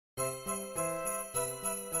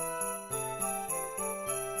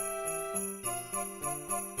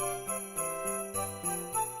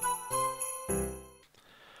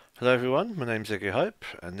Hello everyone, my name's Eggia Haiip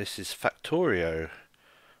and this is Factorio.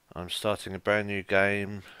 I'm starting a brand new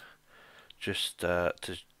game just to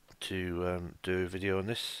do a video on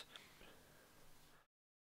this.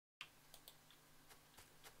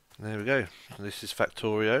 There we go, this is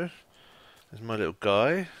Factorio. There's my little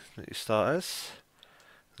guy that you start as,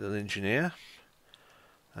 little engineer.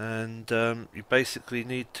 And you basically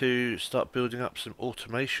need to start building up some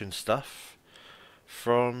automation stuff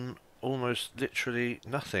from almost literally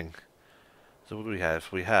nothing. So what do we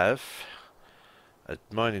have? We have a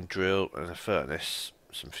mining drill and a furnace,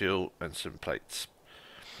 some fuel and some plates.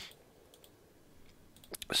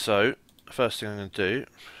 So, first thing I'm going to do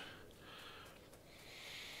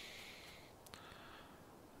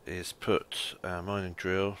is put our mining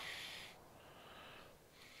drill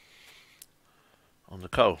on the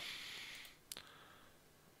coal.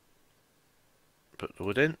 Put the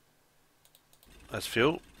wood in as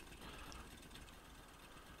fuel.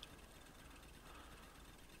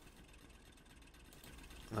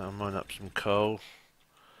 Now I'll mine up some coal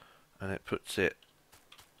and it puts it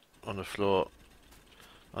on the floor.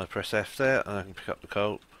 I press F there and I can pick up the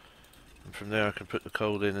coal, and from there I can put the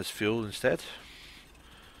coal in as fuel instead.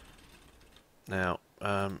 Now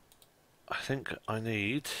I think I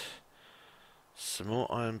need some more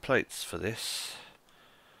iron plates for this.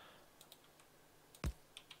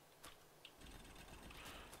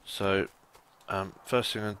 So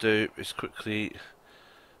first thing I'm going to do is quickly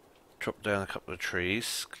chop down a couple of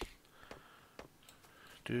trees.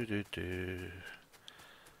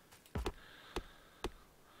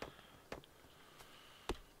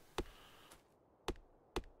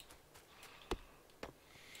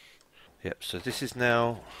 Yep, so this is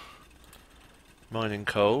now mining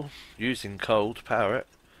coal, using coal to power it,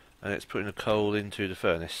 and it's putting the coal into the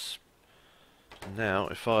furnace. Now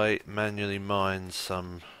if I manually mine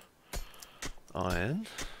some iron,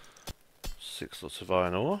 6 lots of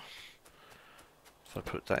iron ore, if I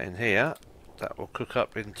put that in here, that will cook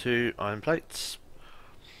up into iron plates.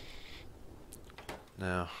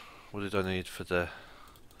 Now what did I need for the...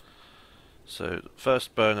 So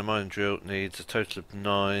first burner mining drill needs a total of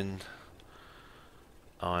 9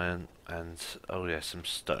 iron and, oh yeah, some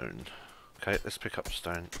stone. Okay, let's pick up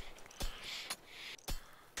stone.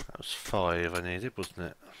 That was 5 I needed,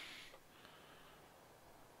 wasn't it?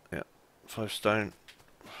 Yeah, 5 stone.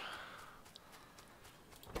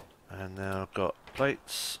 And now I've got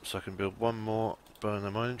plates, so I can build one more burner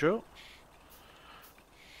mining drill.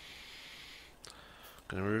 I'm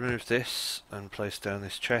going to remove this and place down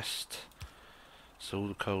this chest, so all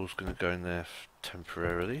the coal's going to go in there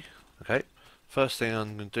temporarily. Okay, first thing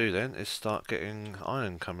I'm going to do then is start getting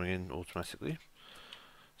iron coming in automatically.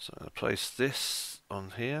 So I'm going to place this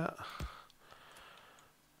on here,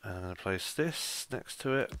 and I'm going to place this next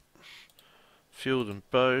to it, fuel them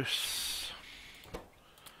both,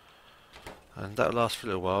 and that'll last for a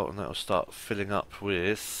little while, and that'll start filling up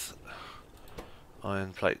with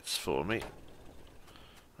iron plates for me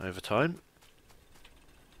over time.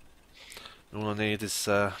 All I need is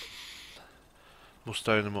more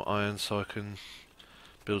stone and more iron so I can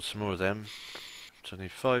build some more of them. So I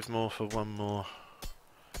need 5 more for one more,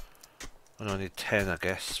 and I need 10 I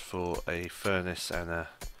guess for a furnace and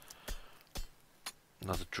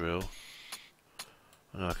another drill.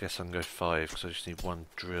 No, I guess I can go 5 because I just need 1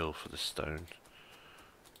 drill for the stone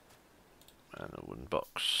and a wooden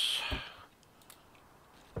box.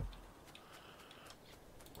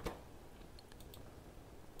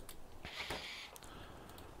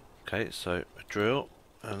 Okay, so a drill,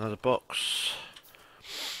 another box.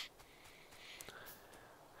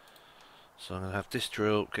 So I'm going to have this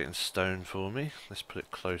drill getting stone for me. Let's put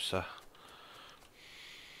it closer.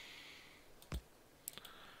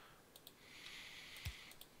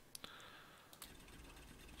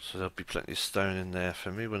 So there'll be plenty of stone in there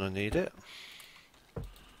for me when I need it.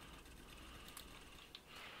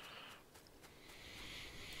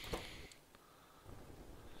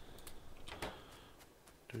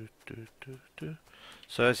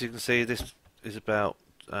 So as you can see, this is about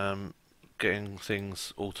getting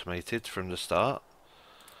things automated from the start.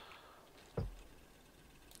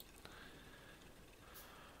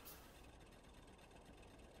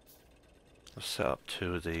 I'll set up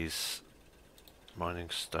 2 of these mining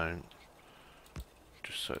stone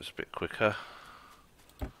just so it's a bit quicker.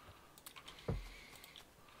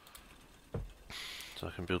 So I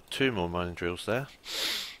can build 2 more mining drills there.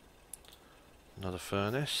 Another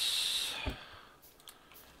furnace.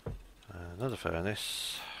 Another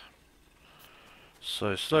furnace.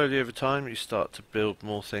 So slowly over time you start to build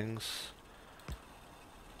more things.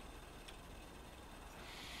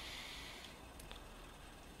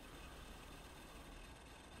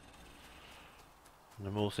 And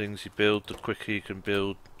the more things you build, the quicker you can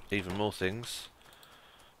build even more things,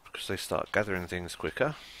 because they start gathering things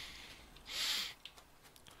quicker.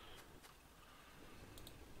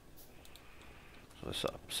 So let's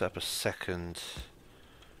set up a second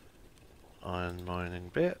iron mining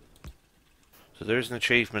bit. So there is an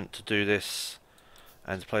achievement to do this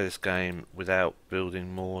and to play this game without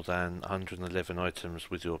building more than 111 items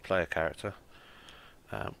with your player character,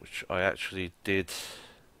 which I actually did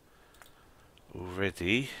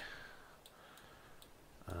already.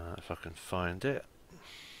 If I can find it.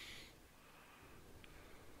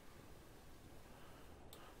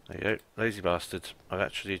 There you go, lazy bastard. I've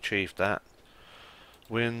actually achieved that.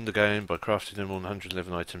 Win the game by crafting no more than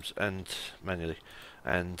 111 items and manually.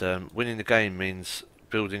 And winning the game means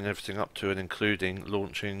building everything up to and including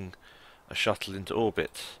launching a shuttle into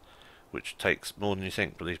orbit, which takes more than you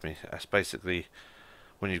think, believe me. That's basically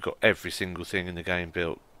when you've got every single thing in the game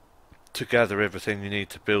built. To gather everything you need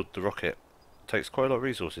to build the rocket takes quite a lot of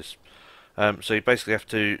resources. So you basically have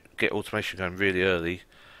to get automation going really early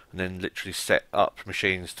and then literally set up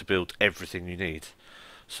machines to build everything you need,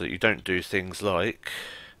 so that you don't do things like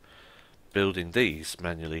building these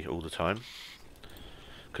manually all the time.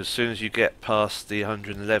 Because as soon as you get past the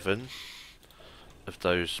 111 of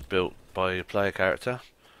those built by your player character,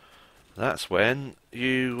 that's when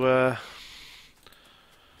you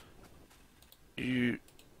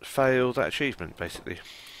fail that achievement, basically.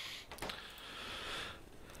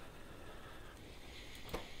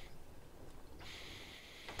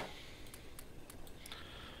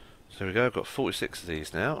 So there we go, I've got 46 of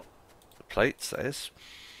these now, plates that is,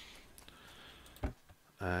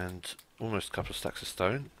 and almost a couple of stacks of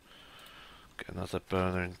stone. Get another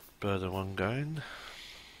burner one going.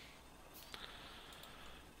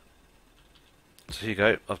 So here you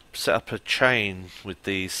go, I've set up a chain with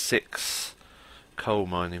these 6 coal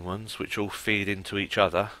mining ones which all feed into each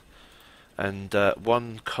other, and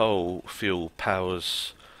one coal fuel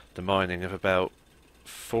powers the mining of about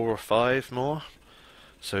 4 or 5 more.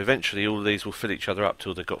 So eventually all of these will fill each other up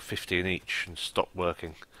till they've got 50 in each and stop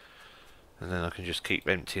working, and then I can just keep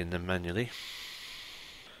emptying them manually.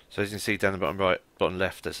 So as you can see down the bottom right, bottom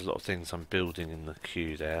left, there's a lot of things I'm building in the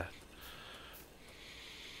queue there.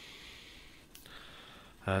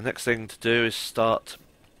 Next thing to do is start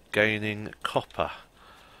gaining copper.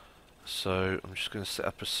 So I'm just going to set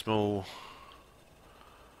up a small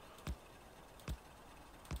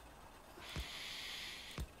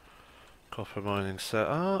copper mining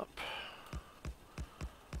setup.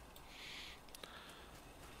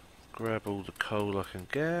 Grab all the coal I can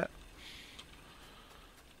get.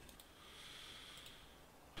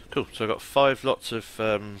 Cool, so I've got 5 lots of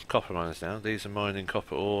copper miners now. These are mining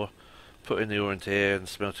copper ore, putting the ore into here and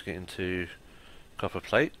smelting it into copper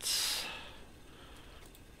plates.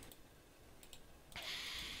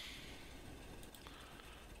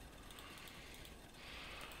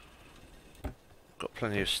 Got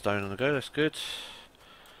plenty of stone on the go, that's good.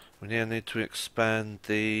 We now need to expand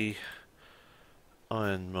the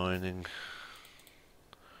iron mining.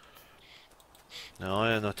 Now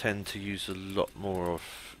iron I tend to use a lot more of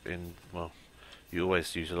in, well, you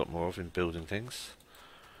always use a lot more of in building things.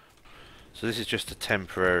 So this is just a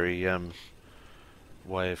temporary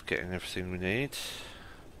way of getting everything we need.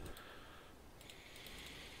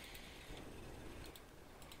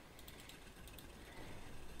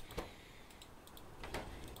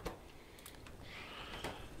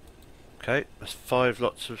 Okay, that's 5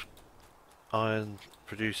 lots of iron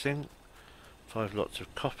producing, 5 lots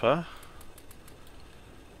of copper.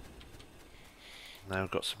 Now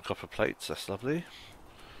we've got some copper plates, that's lovely.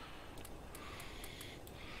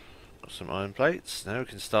 Got some iron plates. Now we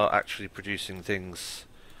can start actually producing things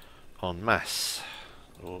en masse,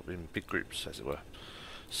 or in big groups as it were.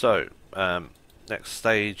 So, next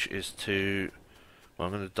stage is to, well,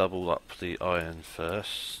 I'm going to double up the iron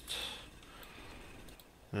first.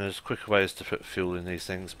 There's quicker ways to put fuel in these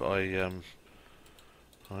things, but I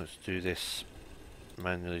like to do this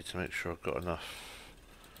manually to make sure I've got enough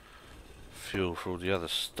fuel for all the other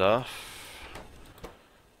stuff.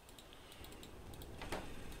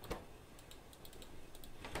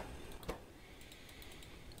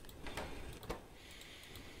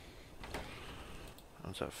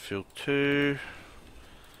 How's that fuel 2?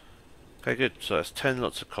 Okay, good. So that's 10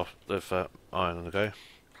 lots of iron on the go.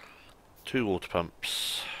 2 water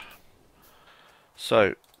pumps.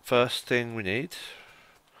 So, first thing we need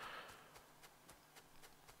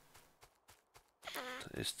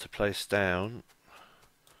is to place down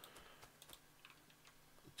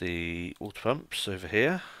the water pumps over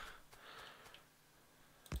here.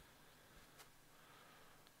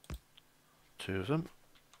 Two of them.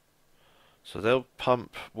 So they'll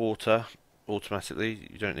pump water automatically.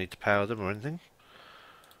 You don't need to power them or anything.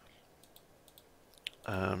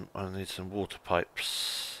 I need some water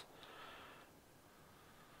pipes.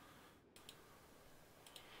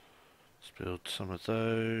 Let's build some of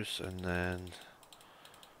those, and then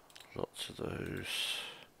lots of those.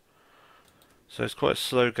 So it's quite a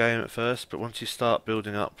slow game at first, but once you start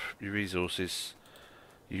building up your resources,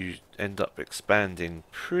 you end up expanding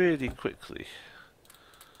pretty quickly.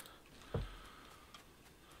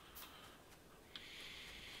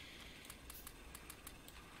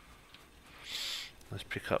 Let's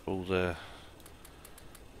pick up all the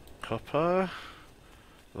copper.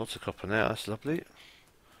 Lots of copper now, that's lovely.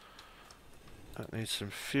 That needs some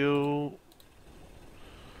fuel.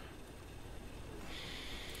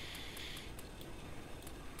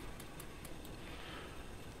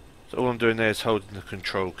 So all I'm doing there is holding the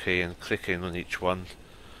control key and clicking on each one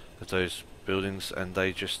of those buildings, and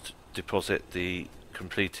they just deposit the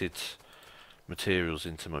completed materials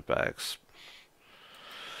into my bags.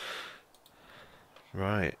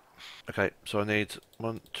 Right. Okay, so I need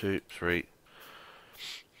 1, 2, 3,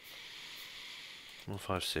 4,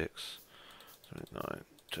 5, 6, 7, 8, 9,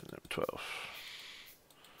 10, 11, 12.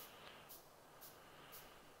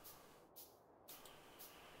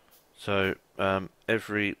 So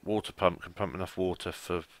every water pump can pump enough water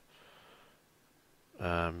for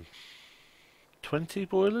 20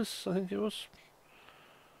 boilers, I think it was.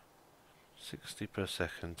 60 per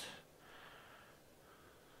second.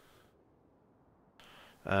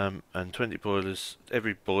 And 20 boilers,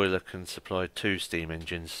 every boiler can supply 2 steam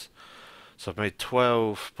engines. So I've made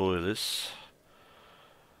 12 boilers.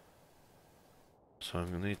 So I'm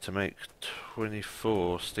going to need to make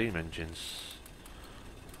 24 steam engines.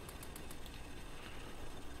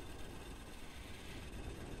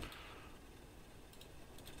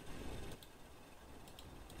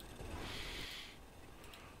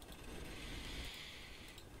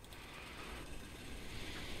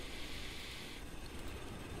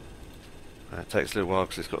 It takes a little while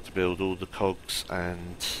because it's got to build all the cogs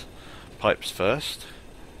and pipes first.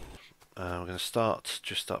 We're going to start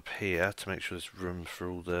just up here to make sure there's room for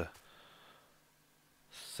all the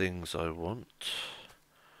things I want.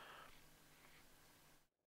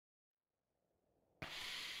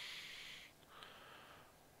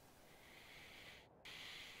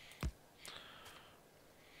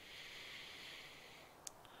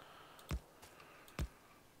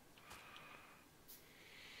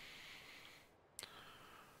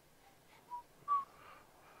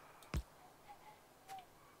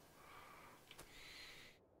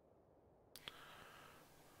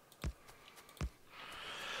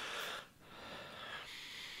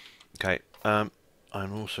 Okay, I'm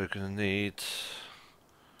also going to need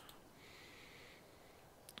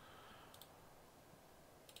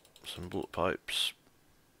some water pipes.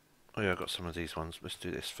 Oh yeah, I've got some of these ones. Let's do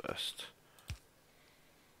this first.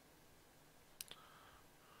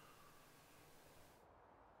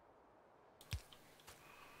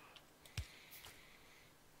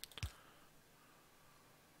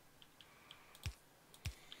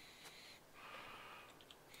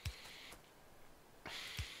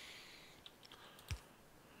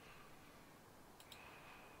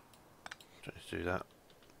 Don't need to do that.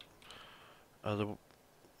 Are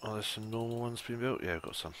there some normal ones being built? Yeah, I've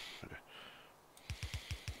got some. Okay.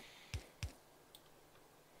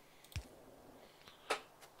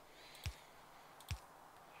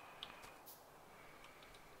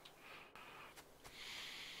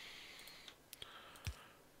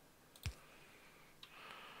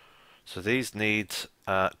 So these need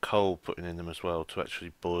coal putting in them as well to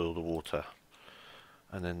actually boil the water.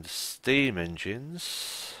 And then the steam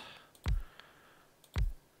engines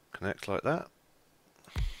connect like that.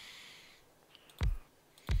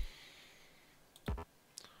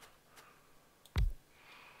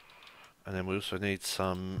 And then we also need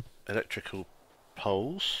some electrical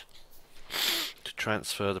poles to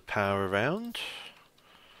transfer the power around.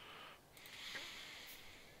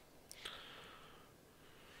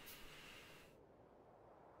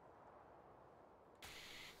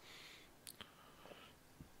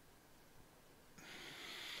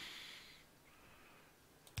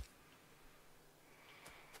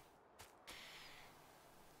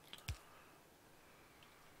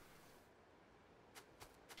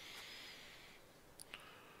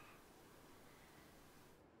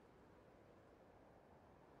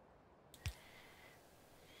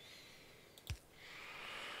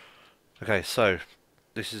 Okay, so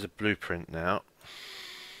this is a blueprint now.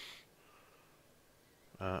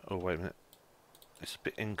 Oh wait a minute, it's a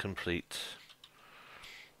bit incomplete.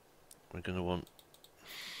 We're going to want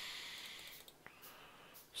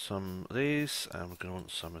some of these, and we're going to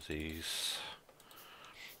want some of these.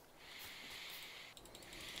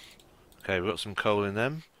 Okay, we've got some coal in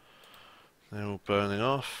them. They're all burning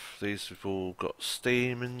off. These have all got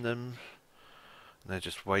steam in them. And they're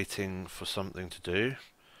just waiting for something to do.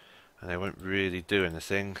 And they won't really do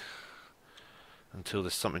anything until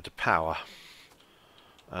there's something to power.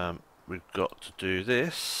 We've got to do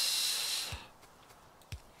this.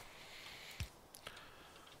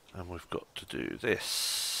 And we've got to do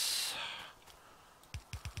this.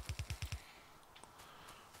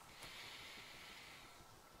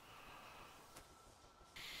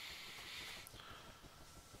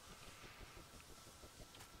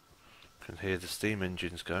 Can hear the steam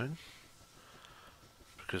engines going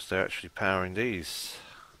because they're actually powering these.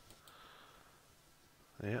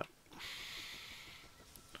 Yep.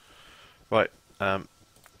 Right, so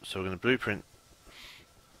we're going to blueprint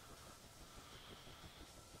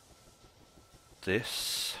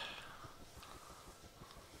this.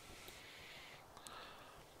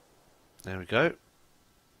 There we go.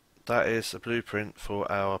 That is a blueprint for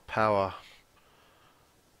our power.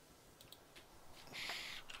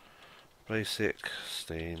 Basic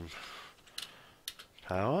steam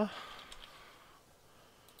power.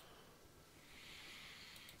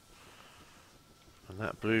 And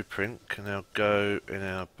that blueprint can now go in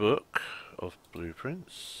our book of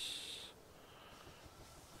blueprints.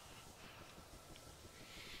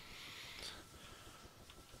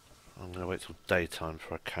 I'm going to wait till daytime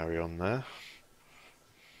before I carry on there.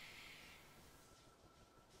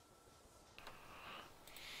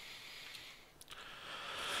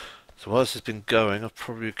 So while this has been going, I've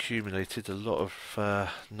probably accumulated a lot of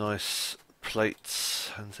nice plates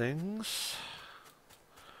and things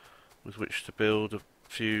with which to build a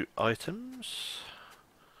few items.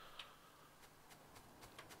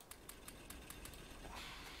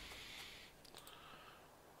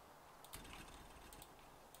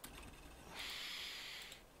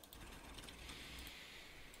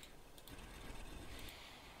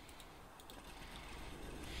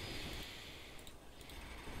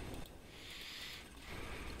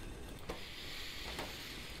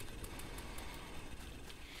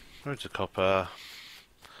 Loads of copper.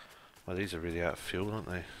 Well, these are really out of fuel, aren't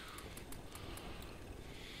they?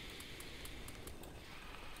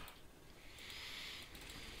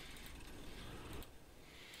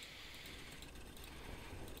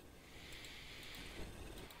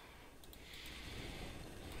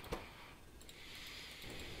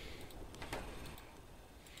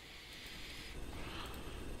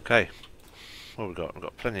 Okay, what have we got? We've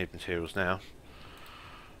got plenty of materials now.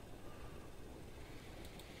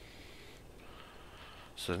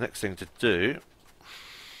 So the next thing to do,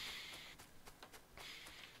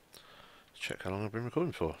 check how long I've been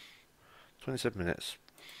recording for. 27 minutes.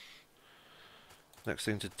 Next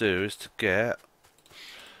thing to do is to get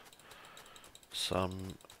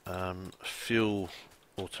some fuel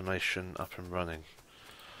automation up and running.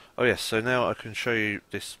 Oh yes, so now I can show you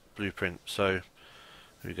this blueprint. So here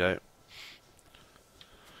we go.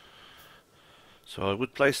 So I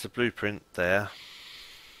would place the blueprint there,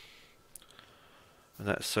 and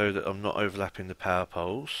that's so that I'm not overlapping the power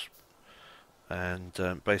poles. And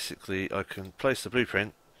basically I can place the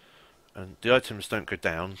blueprint and the items don't go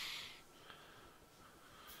down,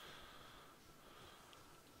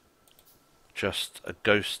 just a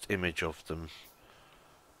ghost image of them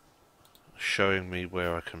showing me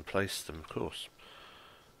where I can place them, of course.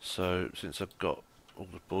 So since I've got all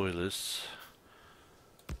the boilers,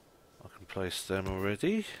 I can place them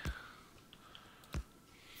already.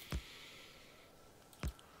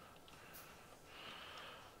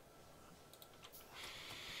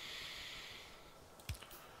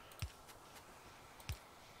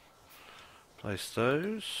 Place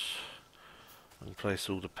those and place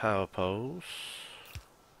all the power poles.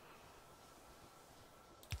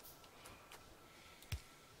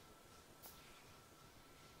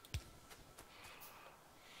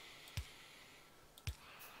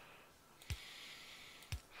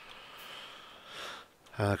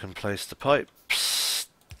 And I can place the pipes,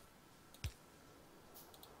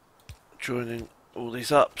 joining all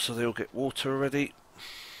these up so they all get water already.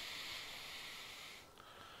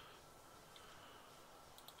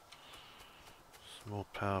 Some more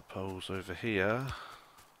power poles over here.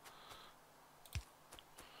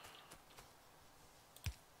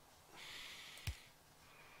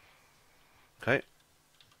 Okay,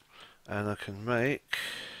 and I can make,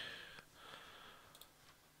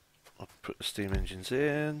 I'll put the steam engines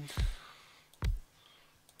in.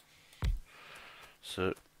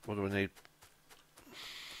 So what do I need?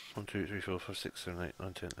 1, 2, 3, 4, 5, 6, 7, 8,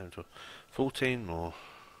 9, 10, 11, 12, 14 more.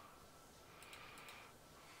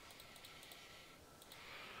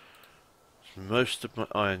 Most of my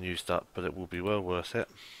iron used up, but it will be well worth it.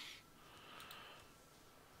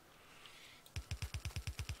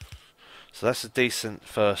 So that's a decent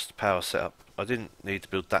first power setup. I didn't need to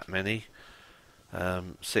build that many.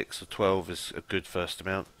 6 or 12 is a good first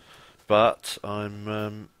amount, but I'm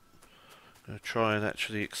going to try and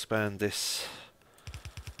actually expand this.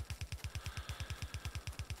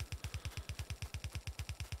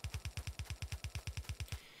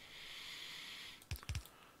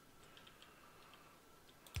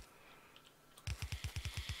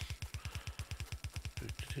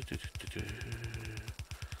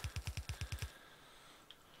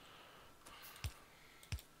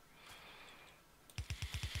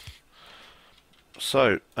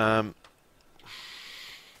 So,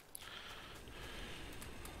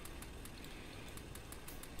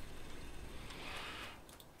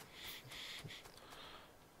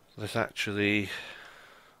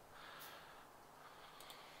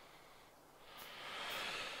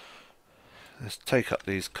 let's take up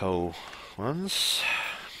these coal ones.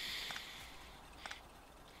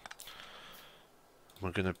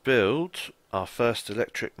 We're going to build our first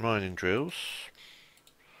electric mining drills.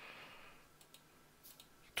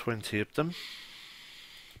 20 of them.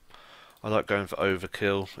 I like going for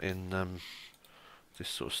overkill in this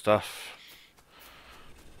sort of stuff.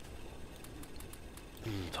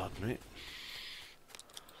 Pardon me.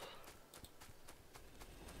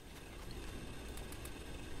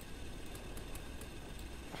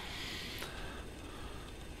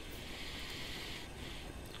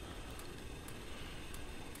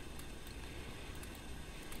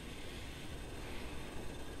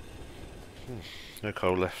 No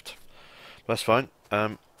coal left. That's fine.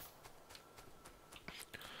 So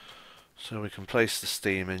we can place the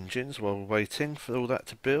steam engines while we're waiting for all that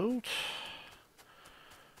to build.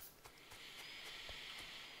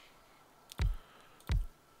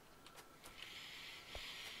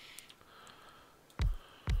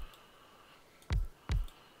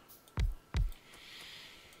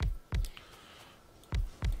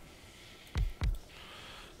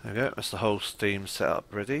 There we go, that's the whole steam setup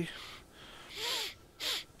ready.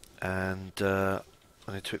 And I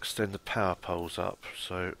need to extend the power poles up,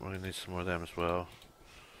 so we're going to need some more of them as well.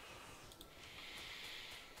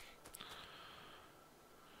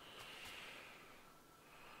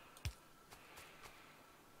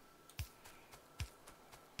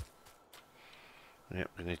 Yep,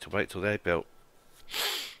 we need to wait till they're built.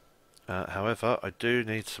 However, I do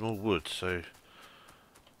need some more wood, so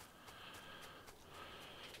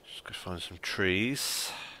just go find some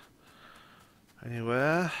trees.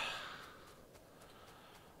 Anywhere?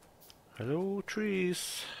 Hello,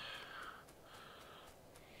 trees.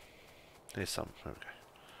 There's some. There we go.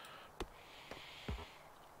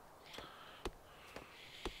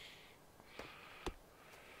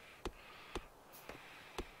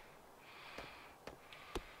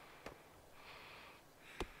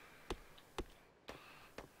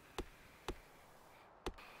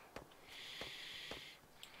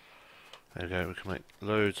 There we go, we can make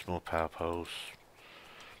loads more power poles.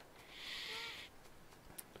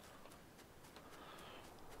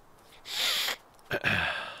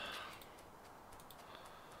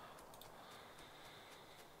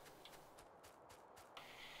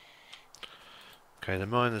 Okay, the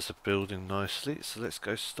miners are building nicely, so let's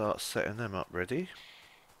go start setting them up ready.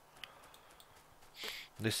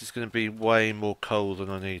 This is going to be way more coal than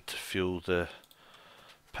I need to fuel the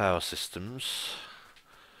power systems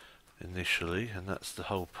initially, and that's the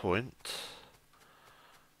whole point.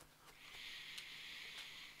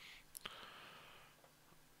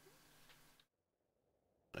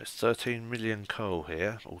 There's 13 million coal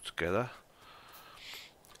here altogether,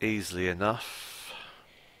 easily enough.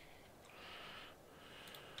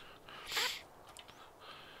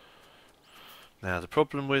 Now the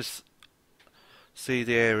problem with, see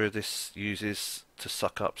the area this uses to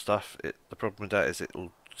suck up stuff, the problem with that is it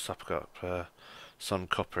will suck up some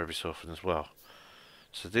copper every so often as well.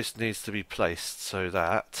 So this needs to be placed so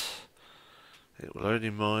that it will only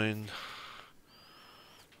mine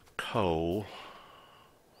coal,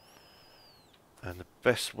 and the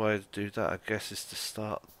best way to do that, I guess, is to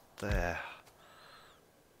start there.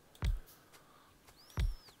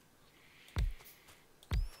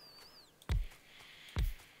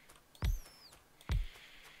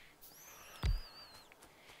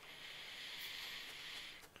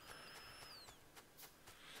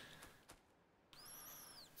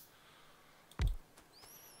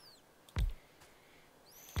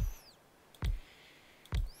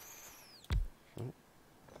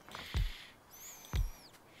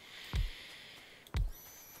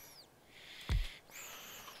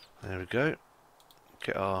 There we go.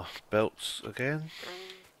 get our belts again.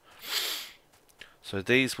 So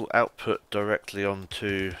these will output directly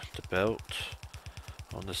onto the belt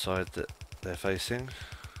on the side that they're facing.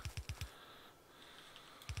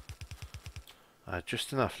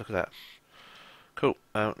 Just enough, look at that. Cool,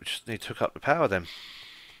 we just need to hook up the power then.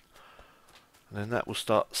 And then that will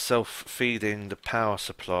start self-feeding the power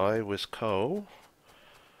supply with coal.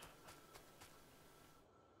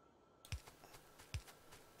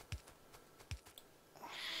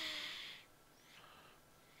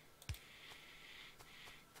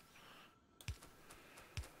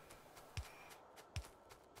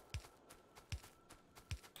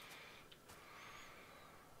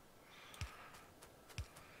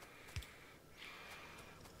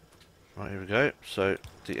 Right, here we go. So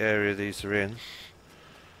the area these are in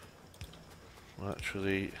will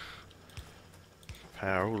actually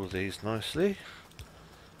power all of these nicely.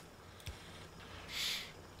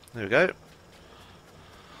 There we go.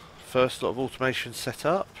 First lot of automation set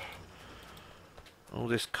up. All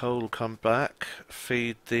this coal will come back,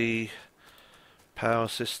 feed the power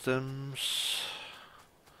systems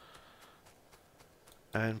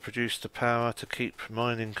and produce the power to keep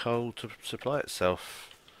mining coal to supply itself.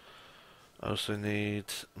 I also need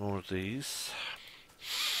more of these.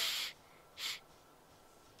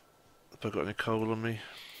 Have I got any coal on me?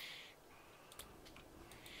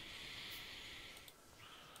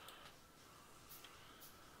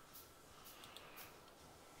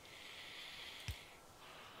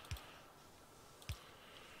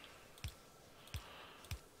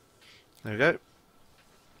 There we go.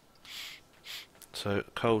 So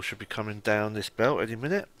coal should be coming down this belt any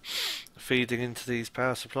minute, feeding into these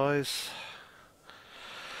power supplies.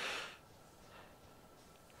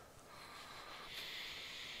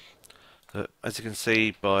 As you can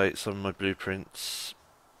see by some of my blueprints,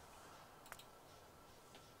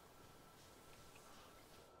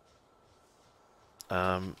 you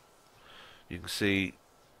can see,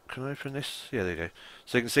 can I open this? Yeah, there you go.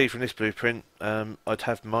 So you can see from this blueprint, I'd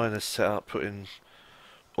have miners set up putting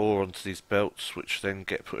ore onto these belts, which then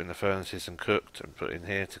get put in the furnaces and cooked and put in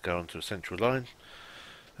here to go onto a central line.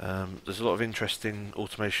 There's a lot of interesting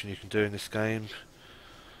automation you can do in this game.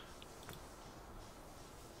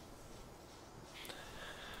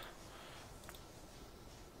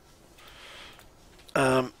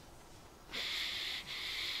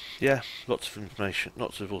 Yeah, lots of information,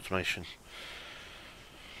 lots of automation.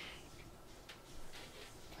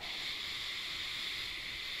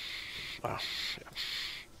 Wow.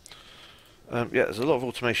 Yeah, there's a lot of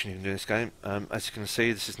automation you can do in this game. As you can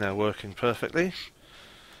see, this is now working perfectly,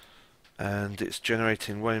 and it's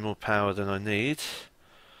generating way more power than I need,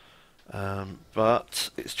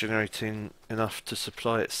 but it's generating enough to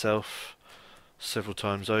supply itself several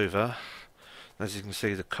times over. As you can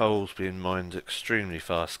see, the coal's being mined extremely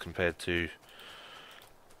fast compared to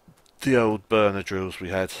the old burner drills we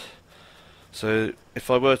had. So if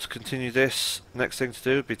I were to continue this, next thing to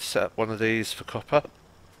do would be to set up one of these for copper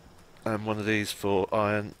and one of these for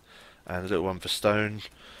iron and a little one for stone.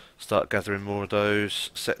 Start gathering more of those,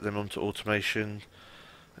 set them onto automation,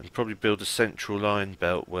 and probably build a central line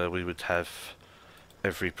belt where we would have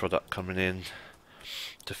every product coming in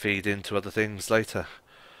to feed into other things later.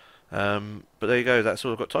 But there you go, that's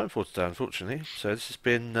all I've got time for today, unfortunately. So this has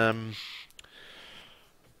been,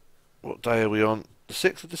 what day are we on? The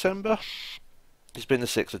 6th of December? It's been the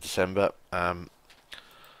 6th of December.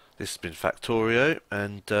 This has been Factorio,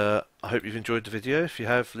 and I hope you've enjoyed the video. If you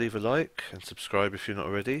have, leave a like and subscribe if you're not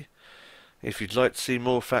already. If you'd like to see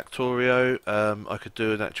more Factorio, I could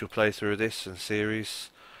do an actual playthrough of this and series.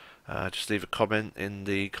 Just leave a comment in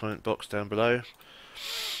the comment box down below.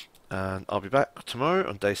 And I'll be back tomorrow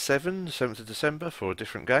on day 7, the 7th of December, for a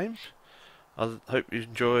different game. I hope you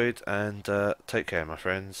enjoyed, and take care, my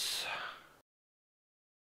friends.